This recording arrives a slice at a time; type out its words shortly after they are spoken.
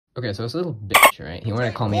Okay, so it's a little bitch, right? He wanted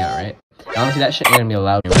to call me out, right? Honestly, that shit ain't gonna be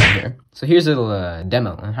allowed around here. So here's a little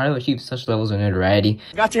demo on how to achieve such levels of notoriety.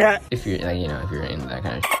 Gotcha. If you're like, you know, if you're into that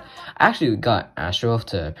kind of shit. I actually got Astrowolf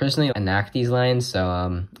to personally enact these lines,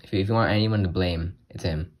 so if you want anyone to blame, it's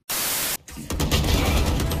him.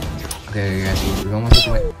 Okay, guys, we're almost at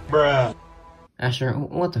the way. Bruh. Astro,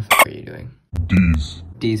 what the f are you doing? D's.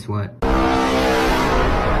 D's what?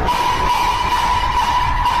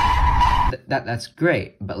 That's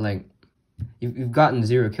great, but like, you've gotten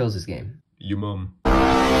 0 kills this game. Your mum.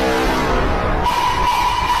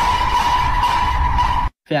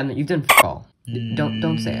 Fam, you've done f all.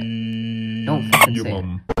 Don't say it. Don't fucking say it.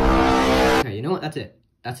 Okay, you know what? That's it.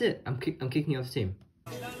 That's it. I'm kicking you off the team.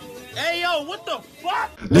 Hey yo, what the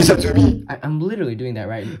fuck? Listen to me. I'm literally doing that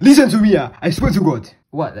right. Listen to me, I swear to God.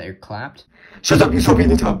 What? That you're clapped? Shut up, you stop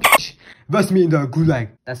any time, bitch. Bust me in the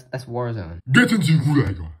gulag. That's Warzone. Get into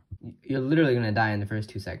gulag. You're literally gonna die in the first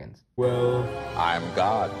 2 seconds. Well, I'm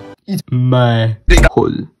God. Eat my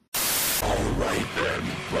hole. Alright then,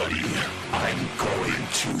 buddy. I'm going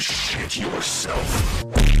to shit yourself.